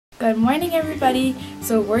Good morning, everybody.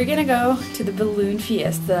 So we're gonna go to the balloon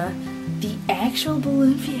fiesta, the actual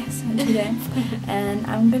balloon fiesta today, and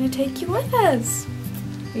I'm gonna take you with us.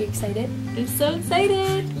 Are you excited? I'm so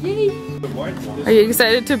excited! Yay! Are you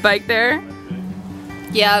excited to bike there?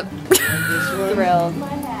 Yep. Thrilled.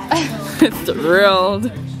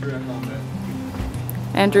 Thrilled.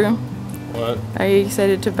 Andrew? What? Are you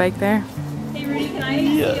excited to bike there? Hey Rudy, can I?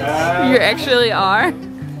 Yes. You actually are?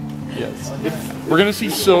 Yes. We're gonna see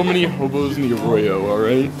so many hobos in the arroyo,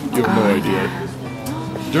 alright? You have no idea.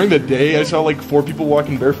 During the day, I saw like 4 people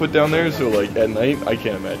walking barefoot down there, so like at night, I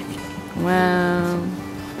can't imagine. Wow.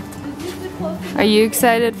 Are you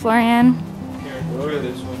excited, Florian?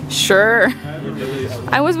 Sure.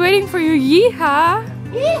 I was waiting for you. Yeehaw!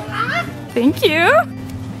 Yeehaw! Thank you.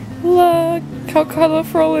 Look how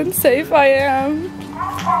colorful and safe I am.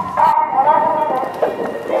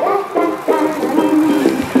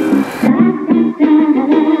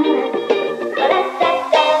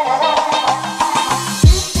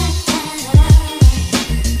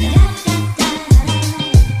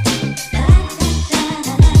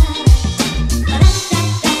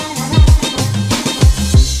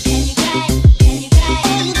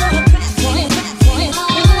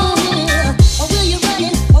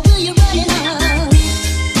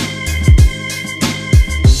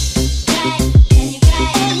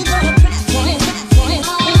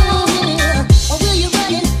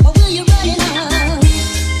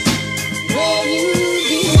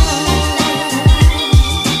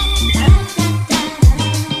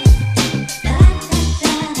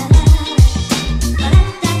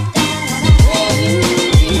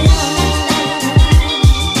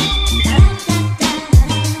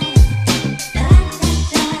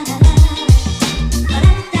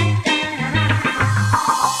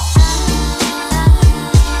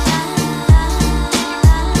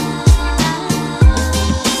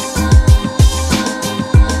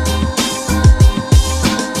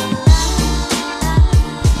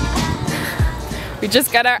 We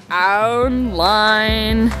just got our own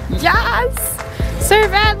line. Yes!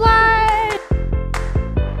 Servette line!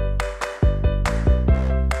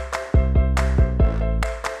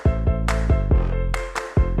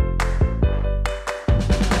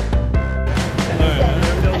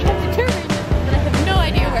 I have no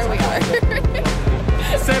idea where we are.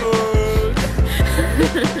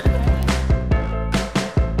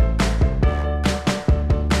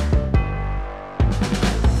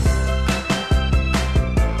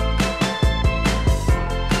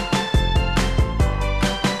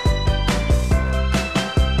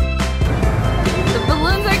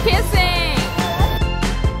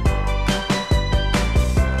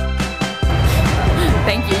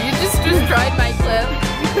 Thank you. You just destroyed my clip.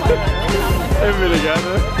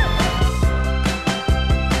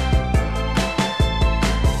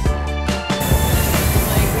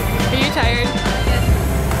 Are you tired?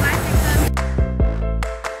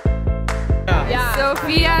 Yeah.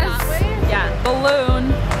 Sophia's balloon.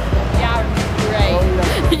 Yeah, right.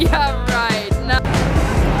 Yeah, right. No.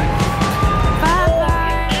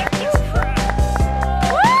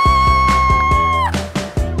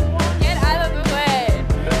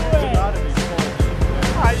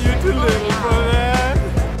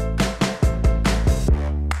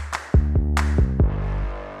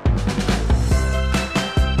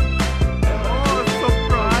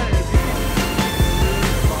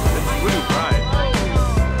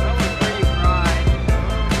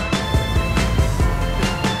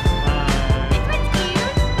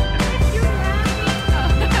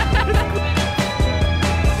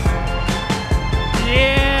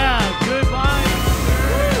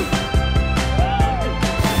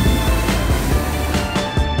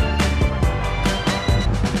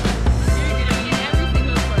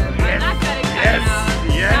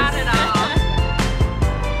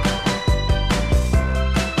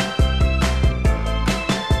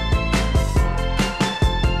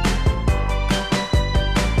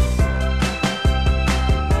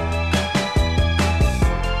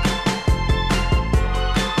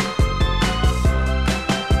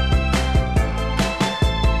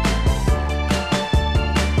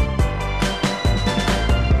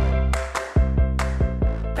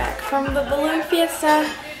 From the balloon fiesta,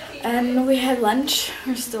 and we had lunch.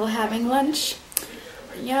 We're still having lunch.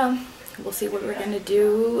 Yeah, we'll see what we're gonna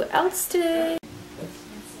do else today.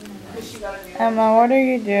 Emma, what are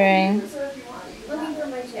you doing? Looking for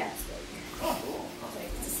my chapstick.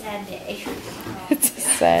 It's a sad day. It's a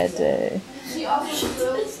sad day. She also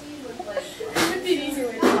goes like, it would be an easier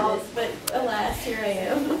way to tell this, but alas, here I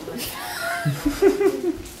am.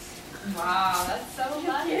 Wow, that's so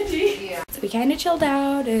funny. So we kind of chilled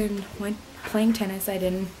out and went playing tennis. I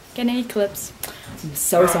didn't get any clips. I'm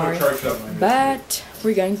so sorry. But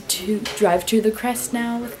we're going to drive to the crest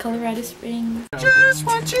now with Colorado Springs. Just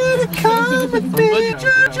want you to come with me.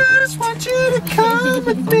 Just want you to come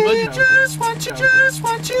with me. Just want you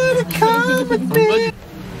to come with me.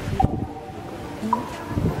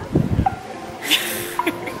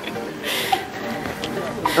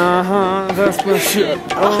 That's my shit.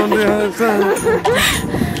 On the other side.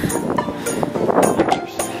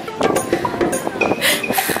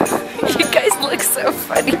 You guys look so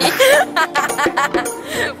funny.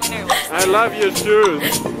 I love your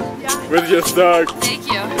shoes. With your socks. Thank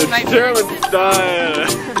you. It's German style.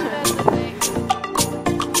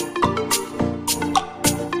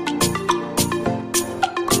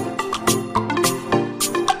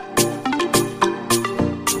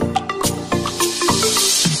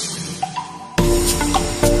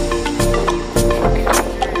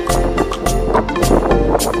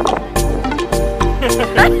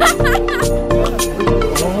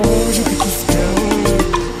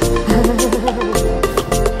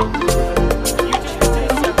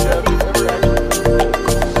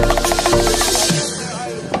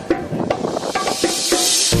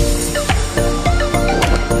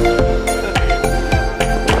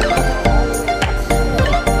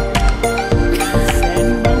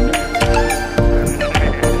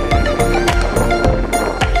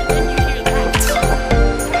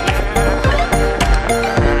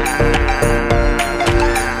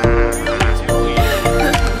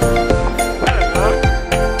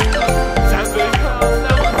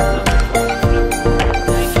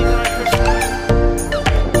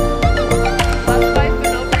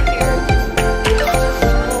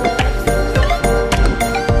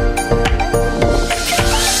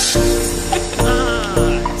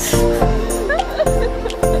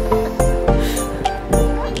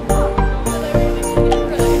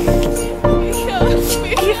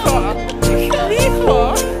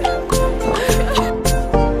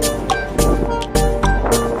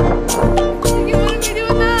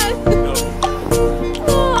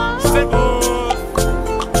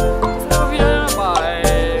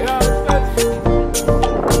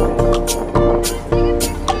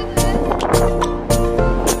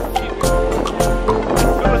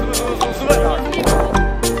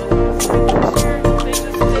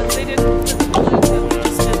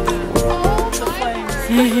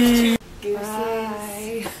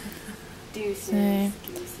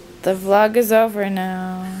 The vlog is over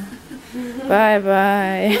now. Bye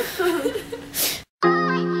bye.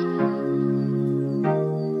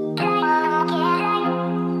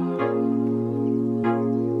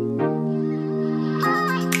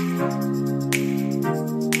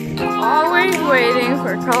 Always waiting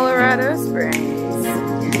for Colorado Springs.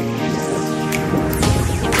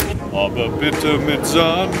 Aber bitte mit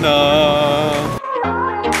Sonne.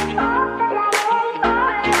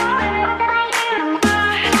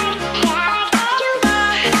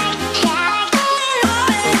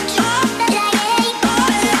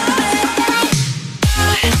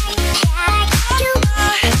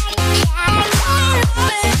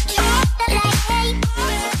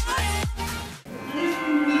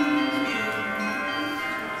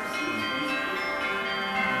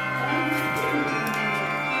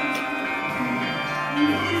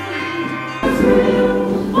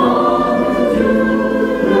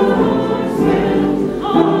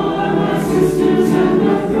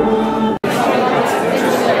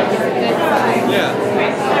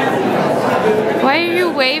 Why are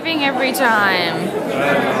you waving every time?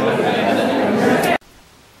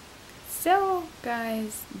 So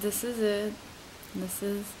guys, this is it. This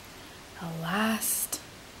is the last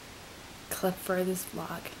clip for this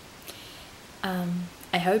vlog.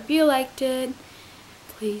 I hope you liked it.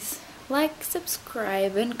 Please like,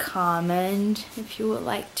 subscribe, and comment if you would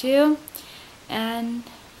like to. And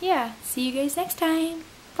yeah, see you guys next time.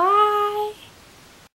 Bye!